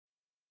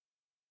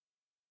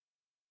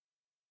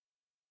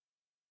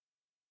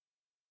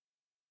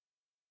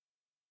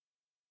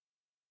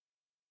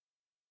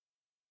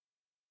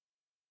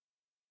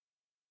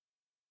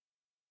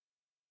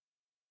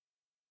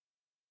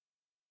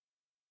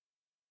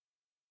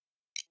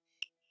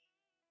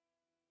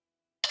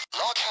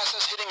log has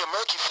us hitting a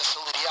murky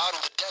facility out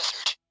in the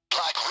desert.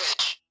 Black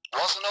Ridge.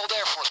 Was an old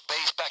Air Force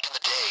base back in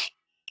the day.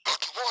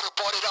 Murky Water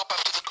bought it up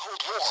after the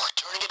Cold War,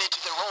 turning it into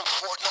their own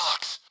Fort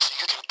Knox. So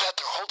you can bet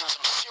they're holding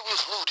some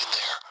serious loot in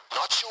there.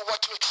 Not sure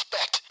what to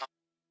expect.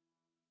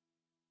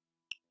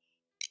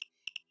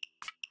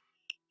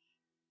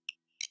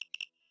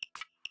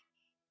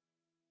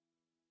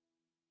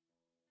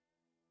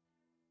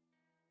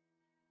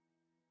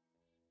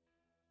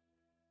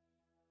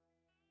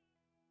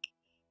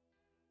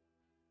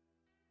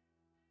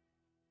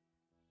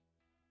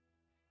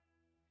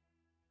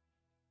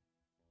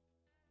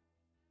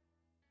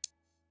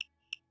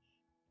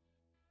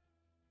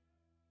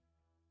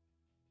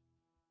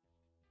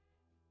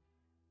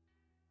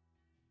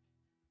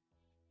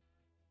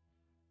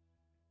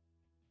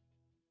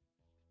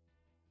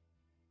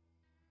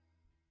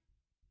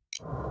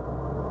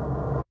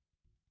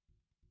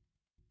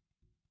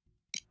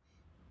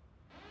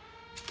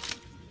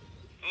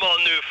 My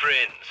new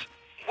friends,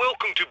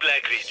 welcome to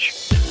Black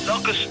Ridge.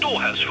 Like a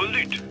storehouse for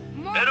loot.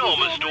 An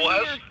armor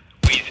storehouse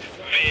with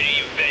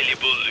very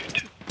valuable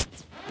loot.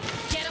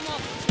 Get him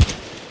up.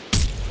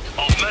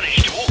 I've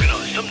managed to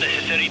organise some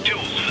necessary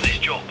tools for this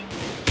job.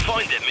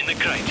 Find them in the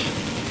crates.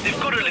 They've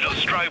got a little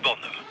strobe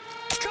on them.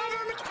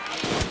 Cover me!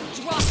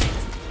 Drop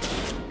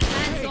it.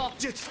 Hands up.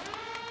 Just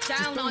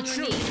Down don't on your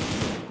shoot. knees.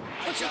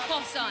 Put your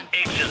cuffs on.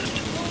 Excellent.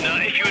 Now,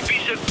 if you would be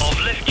so... I've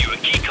left you a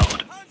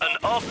keycard, an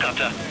arc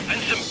cutter,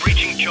 and some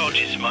breaching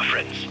charges, my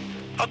friends.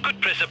 I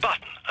could press a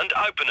button and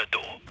open a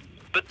door,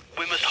 but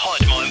we must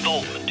hide my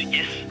involvement,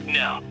 yes?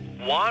 Now,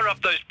 wire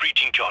up those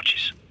breaching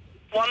charges.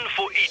 One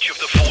for each of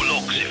the 4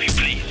 locks, if you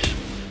please.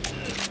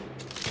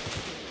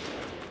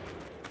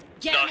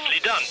 Get him Nicely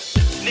up. done.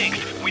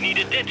 Next, we need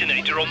a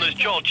detonator on those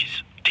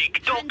charges.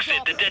 Tick-tock,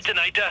 said the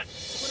detonator.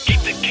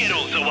 Keep the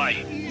kettles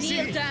away.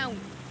 Kneel down.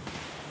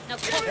 Now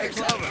cover Take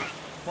yourself. cover.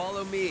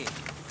 Follow me.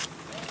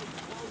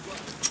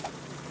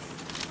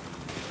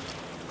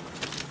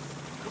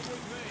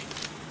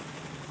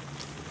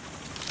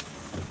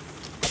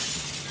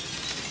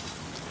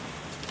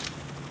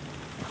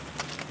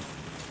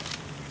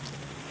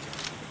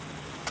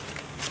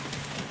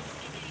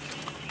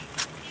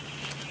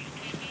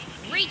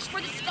 Reach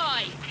for the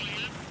sky.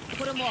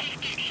 Put him up.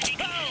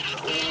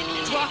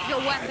 Drop your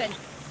weapon.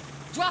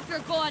 Drop your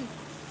gun.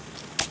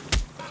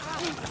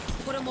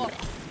 Put him up.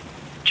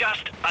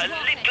 Just a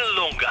little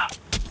longer.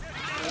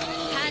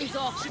 Hands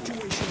up.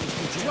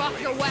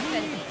 Drop your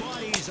weapon.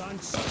 Bodies on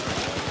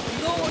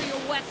Lower your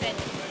weapon.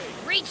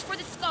 Reach for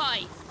the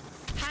sky.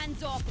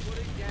 Hands up.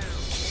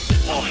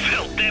 I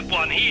felt that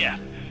one here.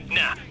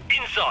 Now,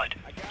 inside.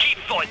 Keep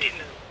fighting.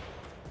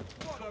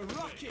 What a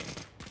rocket!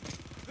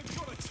 They've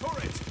got a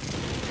turret!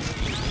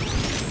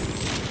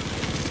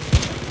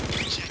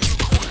 Check your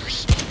corners.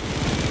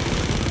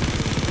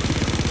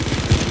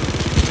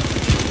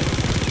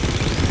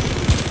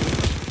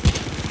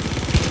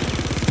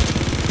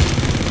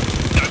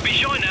 Don't be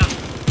shy now.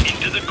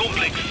 Into the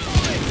complex.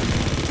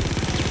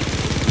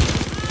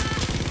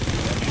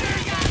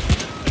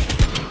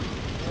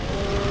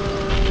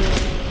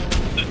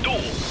 The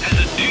door has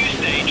a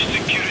 2-stage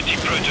security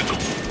protocol.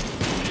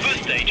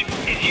 First stage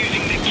is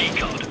using the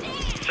keycard.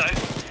 So,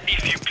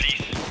 if you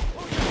please.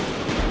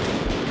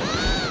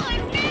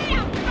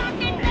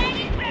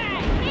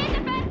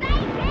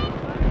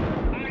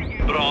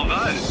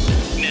 Bravo!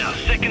 Now,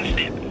 second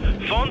step.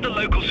 Find the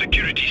local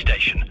security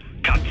station,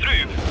 cut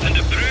through, and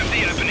approve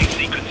the opening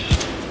sequence.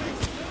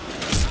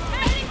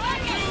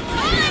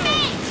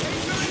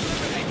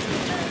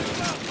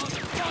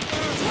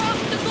 Drop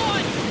the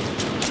gun.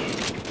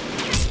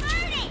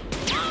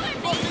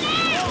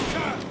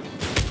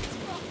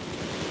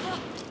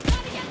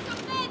 Gotta get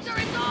some meds or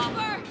it's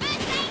over.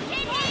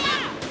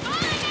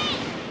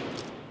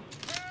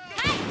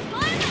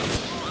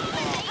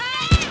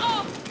 Hands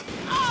up.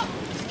 Up.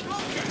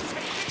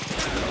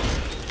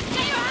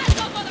 Get your hands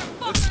up,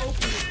 motherfucker.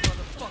 Open this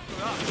motherfucker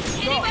up!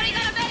 Anybody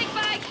got a medic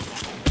bag?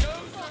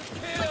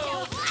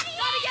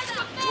 Gotta get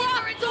some meds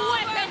or it's a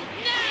weapon.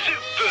 Now.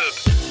 Superb!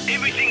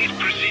 Everything is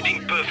proceeding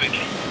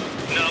perfectly.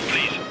 Now,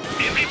 please,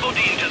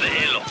 everybody into the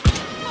airlock.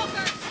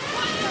 Fucker,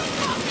 put your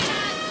fucking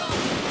hands up.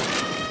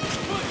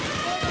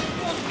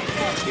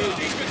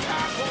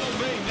 Follow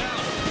me now!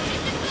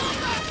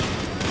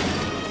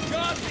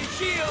 Got the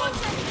shield!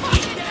 Put your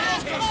fucking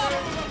hands up.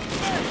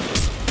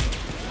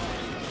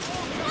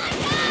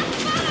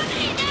 Follow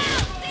me now.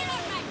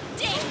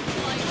 Dick,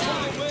 Follow me!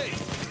 Follow me!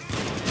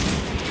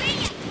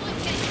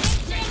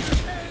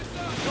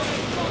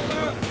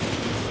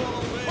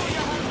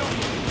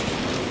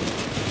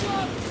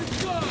 Drop the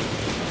gun!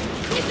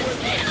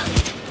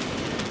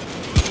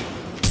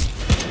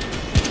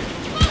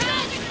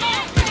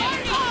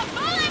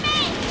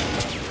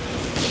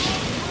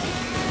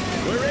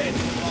 We're in!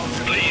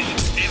 Please,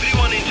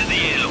 everyone into the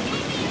airlock.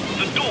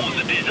 The doors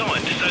are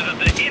designed so that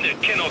the inner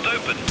cannot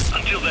open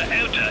until the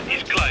outer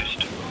is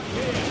closed.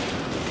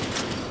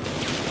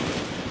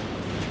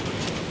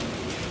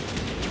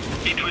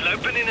 It will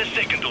open in a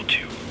second or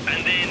two,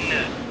 and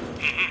then...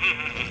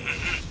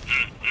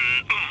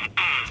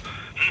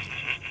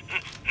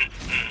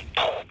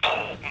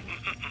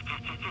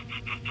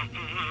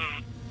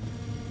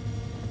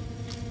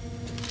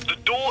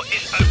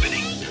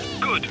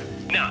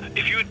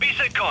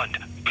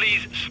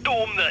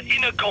 the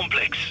inner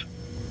complex.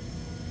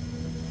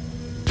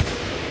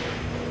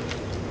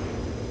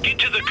 Get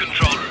to the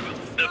control room,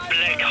 the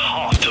black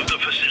heart of the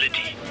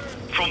facility.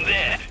 From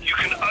there, you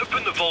can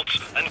open the vaults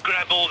and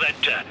grab all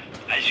that,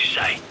 as you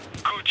say,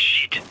 good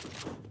shit.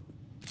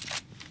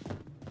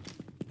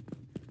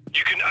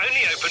 You can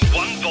only open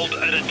one vault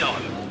at a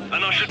time,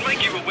 and I should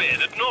make you aware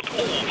that not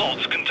all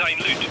vaults contain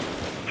loot.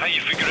 How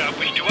you figure out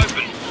which to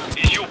open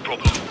is your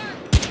problem.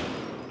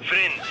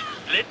 Friends,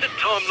 let the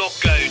time lock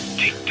go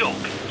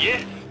tick-tock,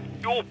 yeah?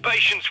 Your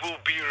patience will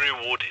be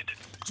rewarded.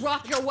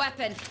 Drop your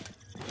weapon.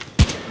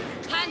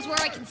 Hands where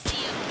I can see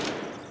him.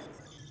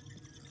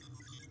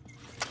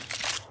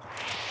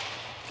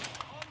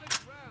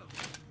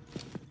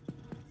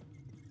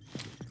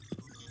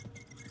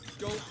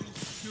 Don't be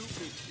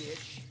stupid,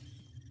 bitch.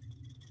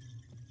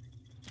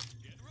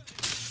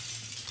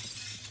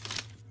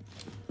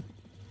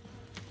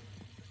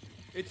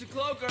 It's a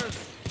cloaker.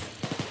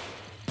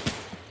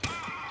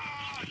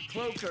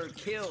 Cloaker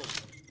killed.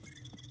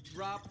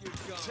 Drop your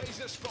gun.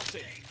 Taser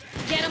spotted.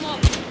 Get him up.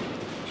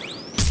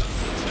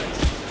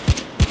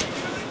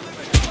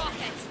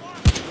 Rocket.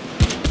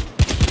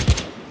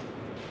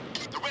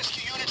 The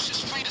rescue unit's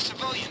just freed a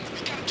civilian. We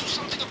gotta do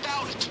something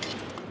about it.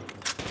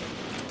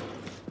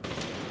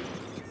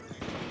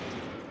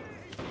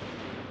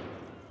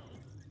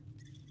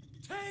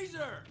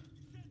 Taser!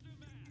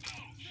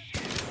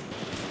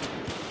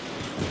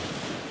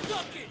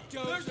 Suck it,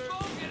 Dozer! They're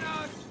smoking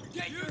us!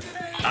 Get your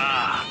taser!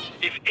 Ah,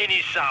 if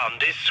any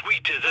sound is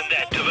sweeter than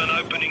that of an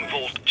opening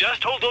vault,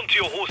 just hold on to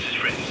your horses,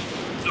 friends.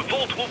 The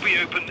vault will be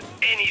opened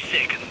any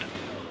second.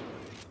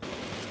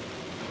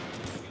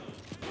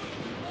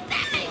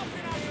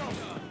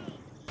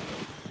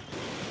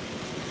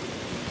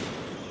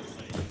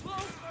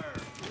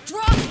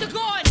 Drop the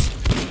gun!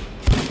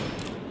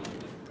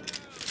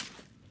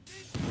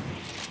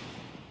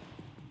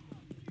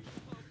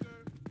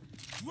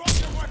 Drop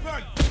your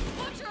weapon!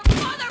 Put your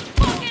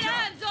motherfucking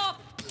hands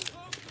up!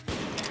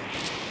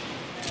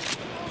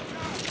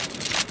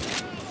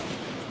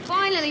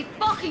 Finally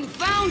fucking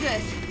found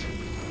it!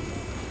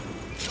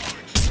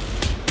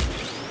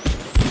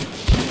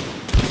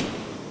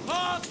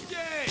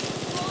 Hostage!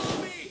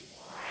 Follow me!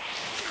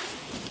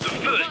 The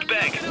first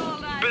bag,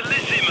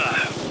 Bellissimo.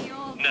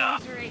 Now,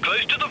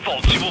 close to the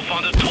vaults you will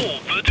find a tall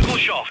vertical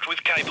shaft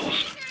with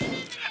cables.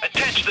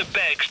 Attach the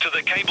bags to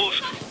the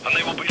cables and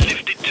they will be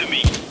lifted to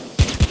me.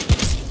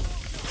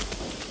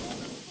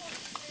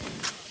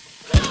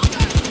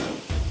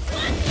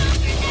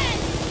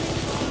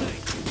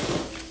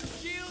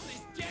 Shield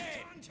is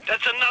dead!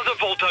 That's another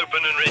vault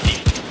open and ready.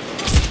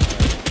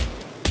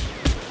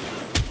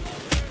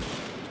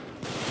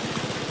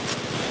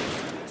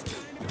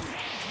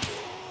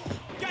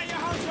 Get your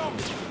hands up!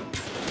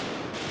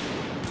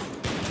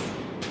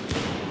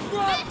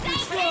 Drop the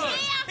gun!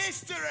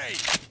 History!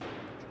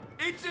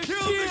 It's a shield!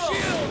 The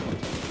shield!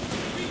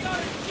 We got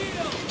a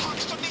shield!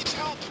 Hoxton needs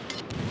help.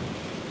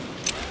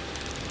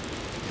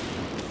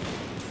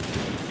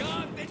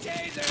 Got the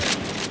taser!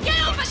 Get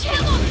up and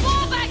kill those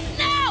fallbacks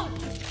now!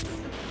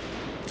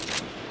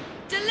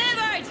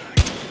 Delivered!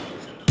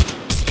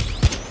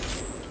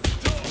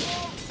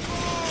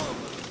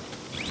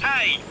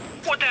 Hey,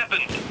 what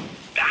happened?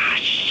 Ah,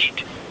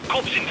 shit.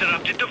 Cops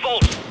interrupted the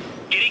vault.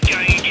 Get it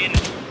going again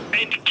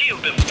and kill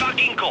the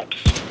fucking cops.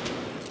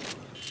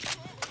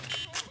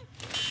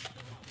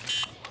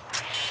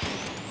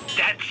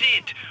 That's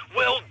it.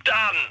 Well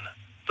done.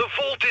 The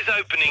vault is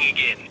opening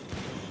again.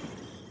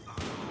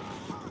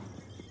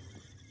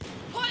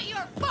 Put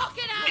your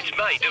fucking hands It's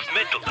made of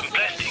metal and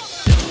plastic,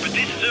 but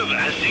this server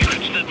has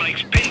secrets that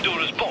makes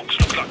Pandora's box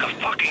look like a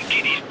fucking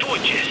kiddy's toy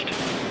chest.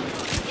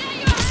 Get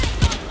your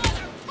hands up,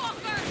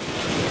 motherfucker!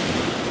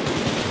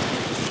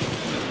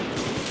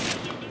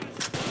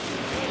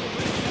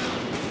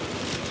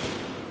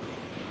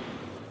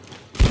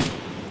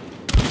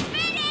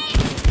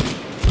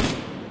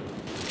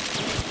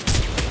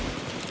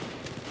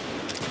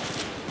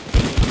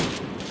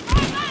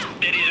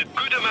 There is a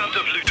good amount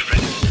of loot,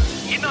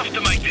 friends. Enough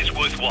to make this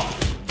worthwhile.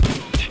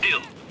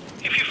 Still,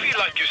 if you feel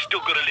like you've still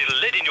got a little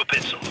lead in your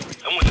pencil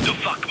and wanted to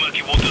fuck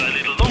murky water a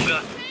little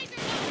longer,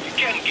 you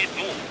can get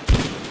more.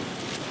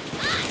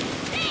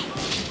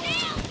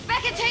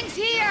 Becketing's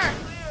here!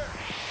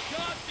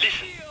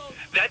 Listen,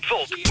 that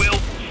vault, well,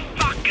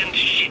 fucking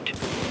shit.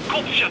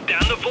 Cops shut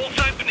down the vault's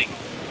opening.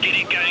 Get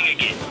it going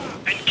again,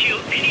 and kill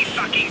any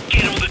fucking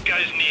kennel that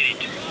goes near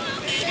it.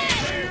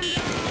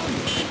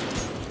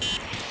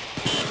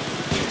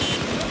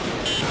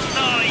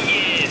 Ah,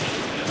 yes.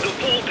 The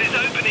vault is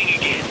opening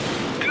again.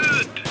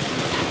 Good.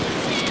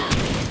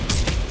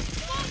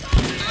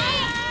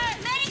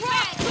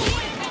 Drop the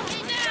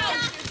weapon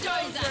now!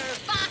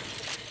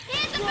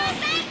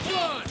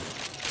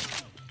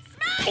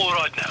 All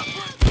right now.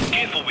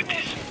 Careful with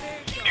this.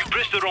 You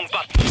press the wrong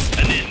button,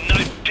 and there's no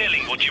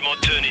telling what you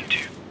might turn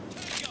into.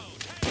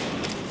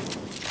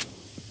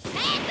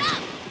 Hands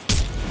up!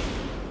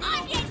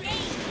 On your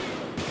knees!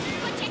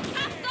 Put your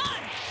cuffs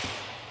on!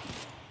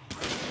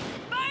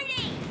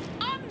 Bernie!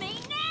 On me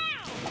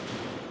now!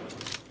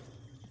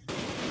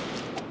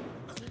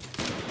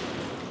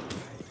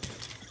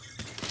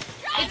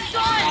 Next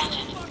door!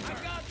 I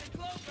got the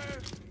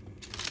clover!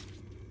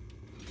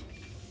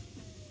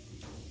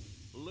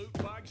 Loot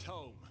bag's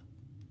home.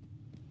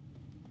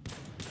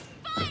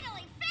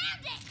 Finally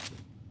found it!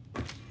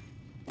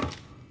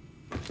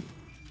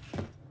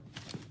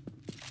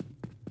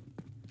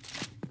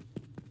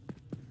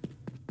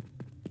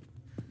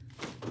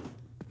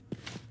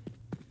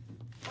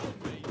 On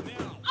me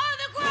now. On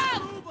the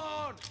ground! Move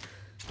on!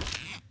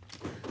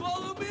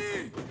 Follow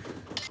me!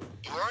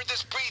 You earned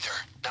this breather.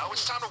 Now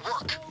it's time to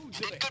work. You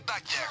did good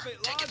back there.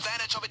 Take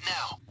advantage of it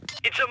now.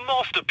 It's a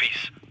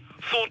masterpiece.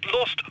 Thought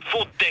lost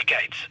for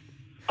decades.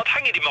 I'd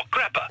hang it in my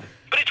crapper,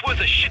 but it's worth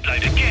a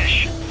shitload of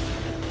cash.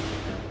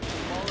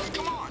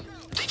 Come on.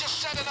 They just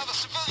set another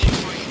civilian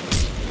free.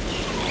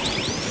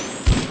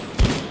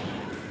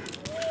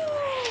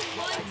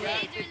 One taser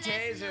left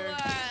in the world.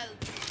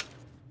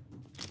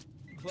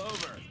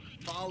 Clover,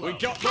 follow. We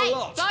got the Hey,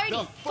 lot. Barney,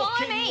 The follow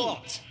fucking me.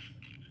 lot.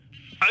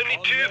 Only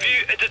two of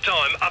you at a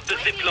time up the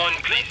zip line,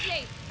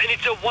 please. And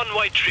it's a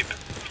one-way trip.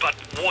 But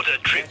what a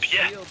trip,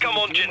 yeah? Come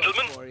on,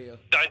 gentlemen.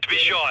 Don't be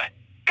shy.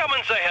 Come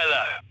and say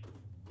hello.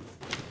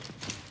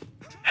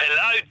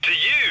 Hello to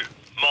you,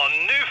 my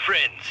new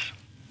friends.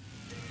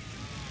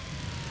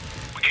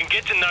 We can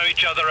get to know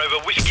each other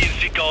over whiskey and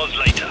cigars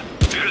later,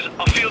 because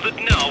I feel that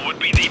now would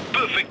be the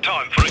perfect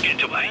time for a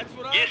getaway. That's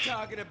what Yes? I'm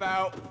talking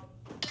about.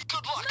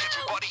 Good luck,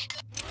 everybody.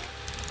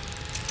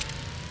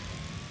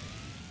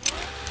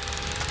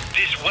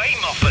 This way,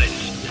 my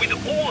friends, with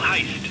all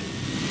haste.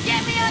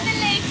 Get me on the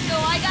lake, so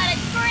I got a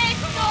great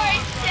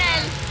storage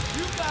cell.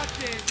 You got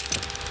this.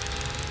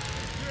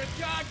 You're a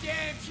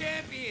goddamn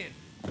champion.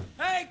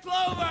 Hey,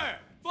 Clover!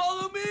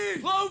 Follow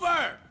me!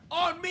 Clover!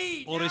 On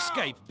me! Our now.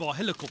 escape by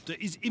helicopter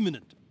is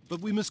imminent,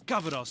 but we must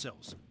cover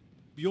ourselves.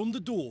 Beyond the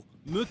door,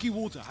 Murky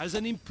Water has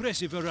an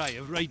impressive array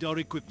of radar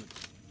equipment.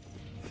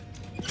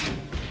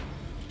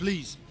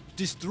 Please,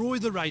 destroy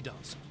the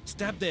radars.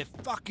 Stab their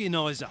fucking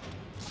eyes up,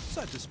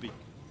 so to speak.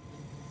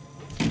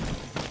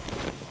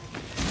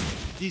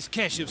 This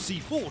cache of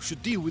C4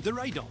 should deal with the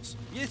radars,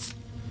 yes?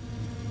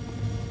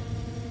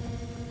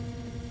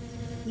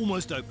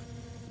 Almost open.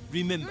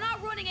 Remember, We're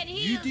not running in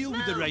here. you deal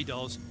with the Move.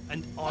 radars,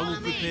 and I Follow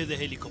will me. prepare the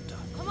helicopter.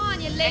 Come on,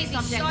 you lazy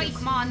shite.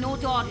 Come on, no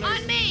dawdlers.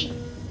 On me.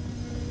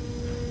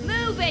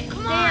 Move it,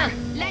 come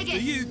on. Leg After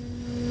it. you.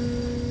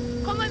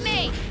 Come with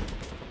me.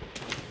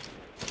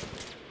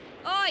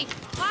 Oi,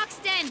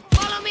 Hoxton,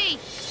 follow me.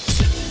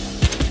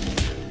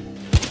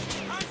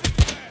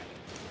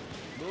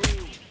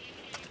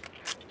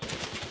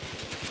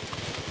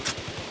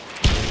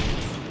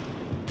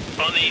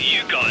 I need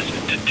you guys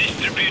to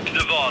distribute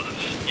the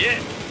violence, yeah?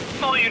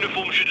 My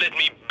uniform should let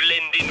me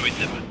blend in with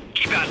them.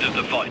 Keep out of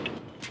the fight.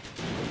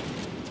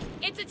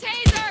 It's a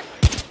taser.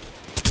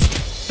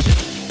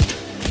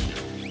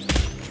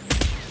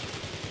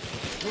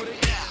 Put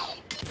it down.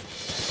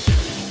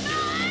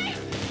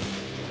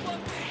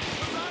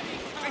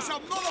 It's a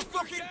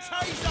motherfucking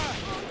taser!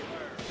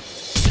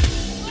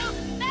 Oh,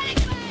 medic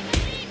bag, I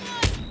need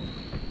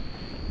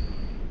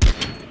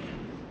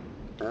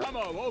one.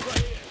 Ammo over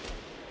here.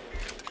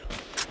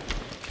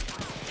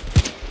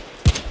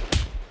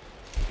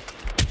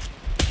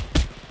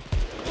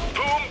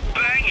 Boom,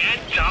 bang,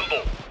 and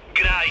tumble.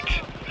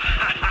 Great.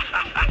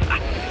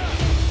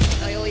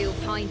 I owe you a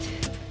pint.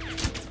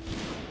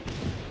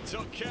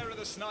 Took care of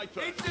the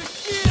sniper. It's a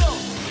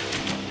shield!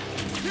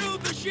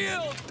 Killed the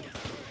shield!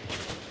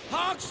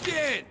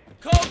 Hoxton!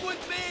 Come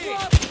with me!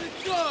 Drop the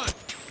gun!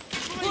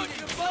 Put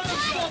your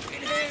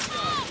motherfucking hands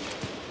up!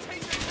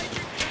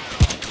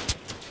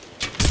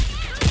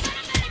 Who's got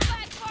a medic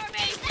bag for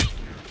me?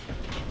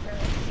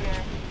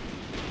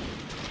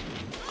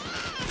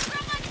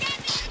 Someone get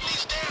me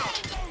Sidney's down.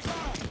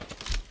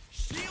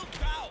 Shield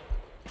down!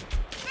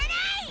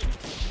 grenade!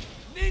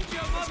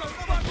 Ninja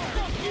motherfucker!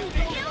 Kill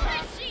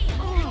that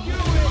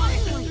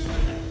shield!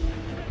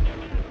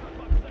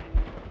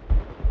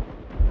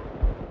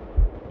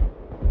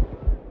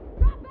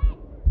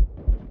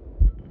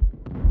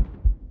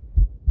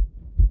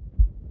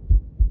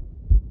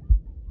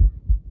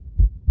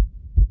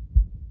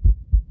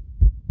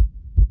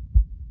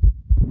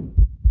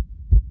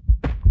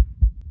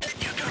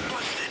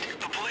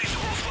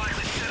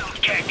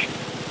 Jack,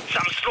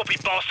 some sloppy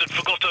bastard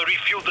forgot to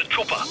refuel the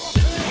chopper.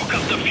 Hook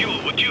up the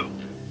fuel, would you?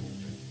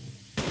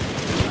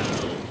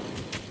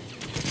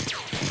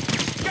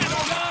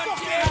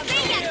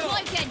 See ya,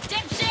 Cloyton,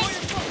 dipshit!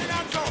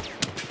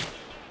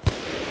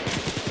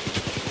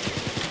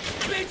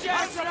 Bitch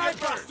ass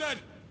sniper!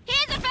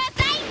 Here's a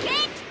first aid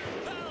kit!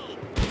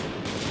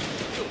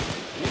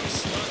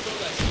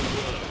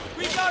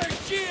 We got a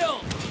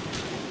shield!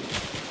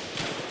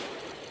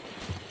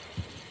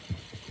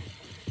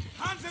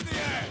 Hands in the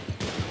air!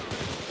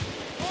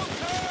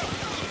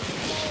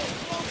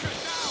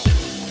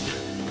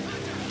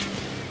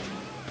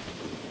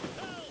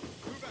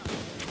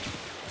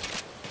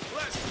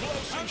 Let's blow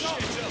some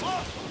shit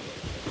up!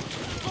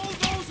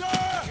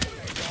 Bulldozer!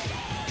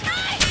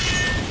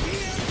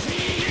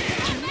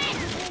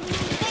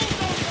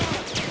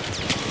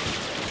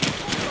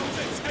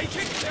 Take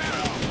it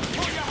down!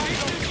 Put your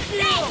hands in the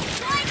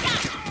shield!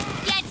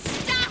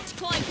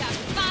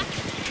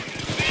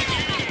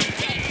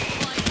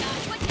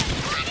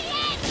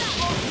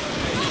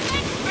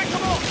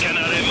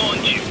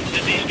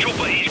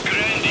 chopper is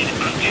grounded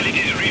until it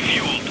is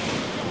refueled.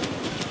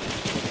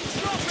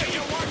 Stop it,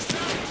 you want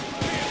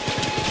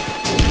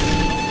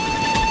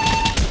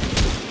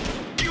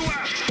You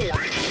asked for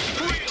it.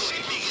 Really?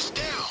 He's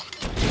down.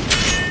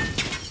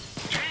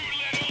 Too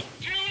little,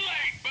 too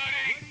late,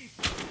 buddy.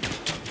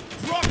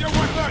 Drop your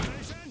weapon!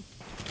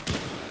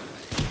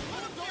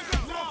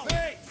 Drop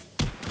it!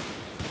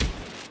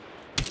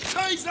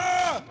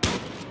 Taser!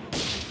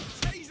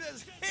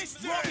 Taser's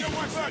history! Drop your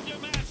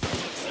weapon!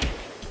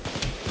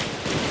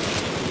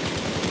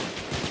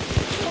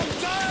 I'm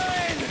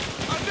dying!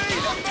 I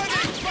need a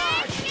medic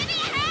bag! Give me a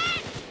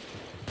hand!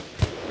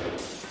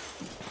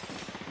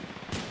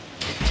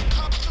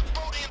 Cops took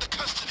Bodie into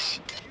custody.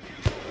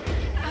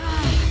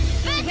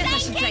 I guess I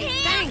should say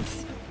thanks.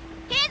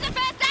 Here's a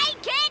first aid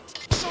kit!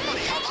 Somebody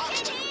help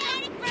Hudson.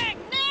 Medic bag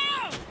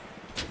now!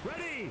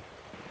 Ready!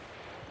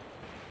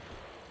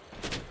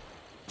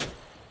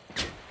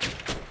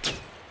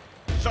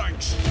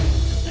 Thanks.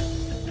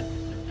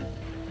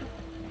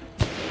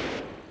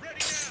 Ready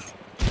now.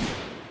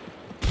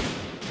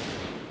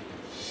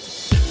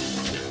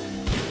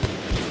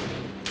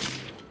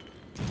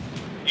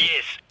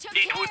 Yes,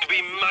 it would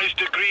be most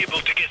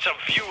agreeable to get some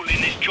fuel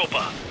in this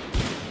chopper.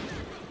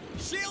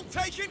 Shield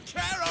taken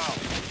care of!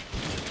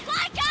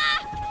 Cloaker!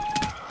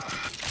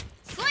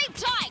 Sleep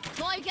tight,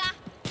 Cloaker!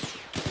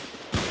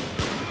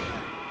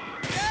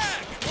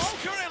 Yeah!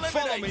 Cloaker eliminated!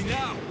 Follow me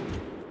now!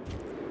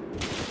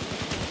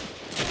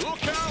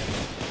 Look out!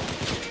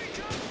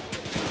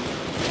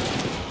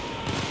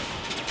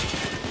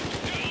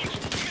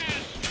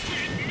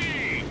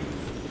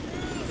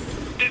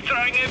 They're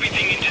throwing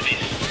everything into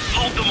this.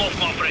 Hold them off,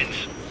 my friends.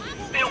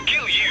 They'll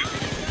kill you,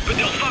 but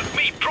they'll fuck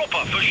me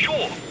proper for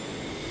sure.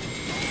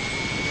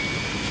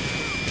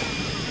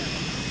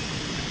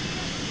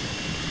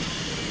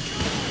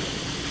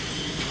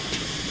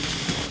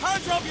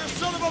 Hands up, you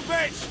son of a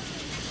bitch!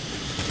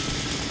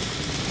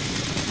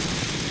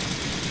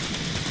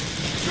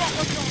 Drop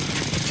a gun!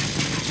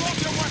 Drop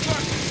your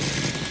weapon!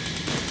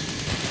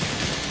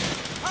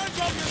 Hands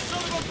up, you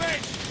son of a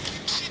bitch!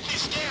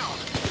 Sydney's down.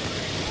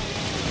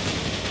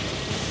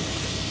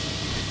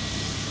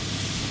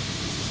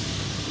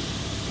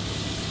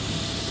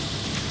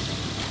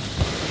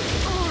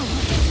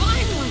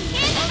 Finally!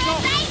 Here's a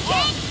first aid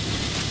kit!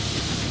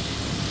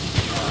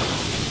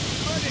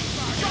 Medic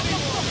bag! Drop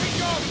your fucking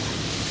gun!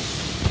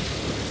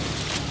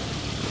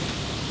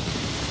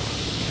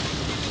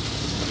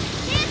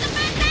 Here's a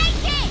first aid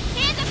kit!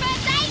 Here's a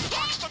first aid kit!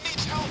 Buxton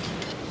needs help.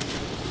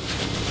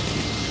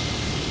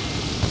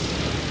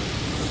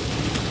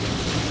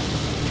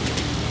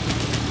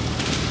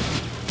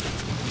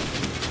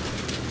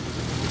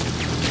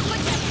 Put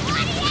your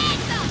bloody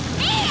hands up!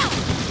 Kneel!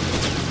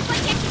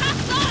 Put your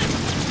cuffs on!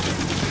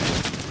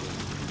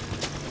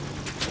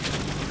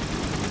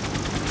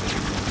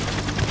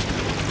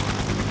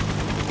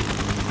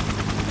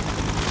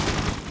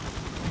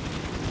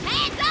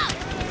 Hands up!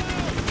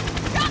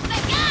 Drop the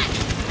gun!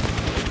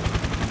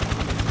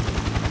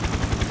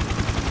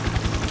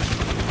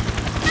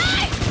 No!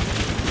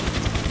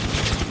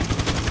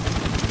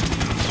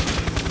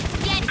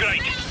 Get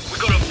Great. down! We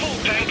got a full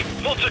tank,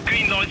 lots of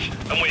green lights,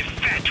 and we're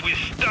fat with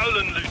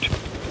stolen loot.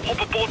 Hop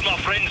aboard, my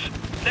friends.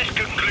 Let's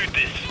conclude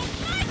this.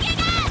 Smoking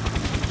up!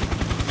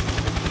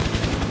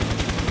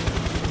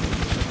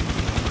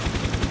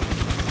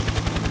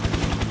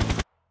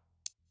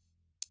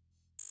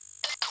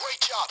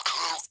 Great job,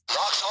 crew.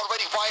 Lock's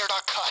already wired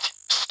our cut.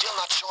 Still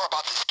not sure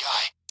about this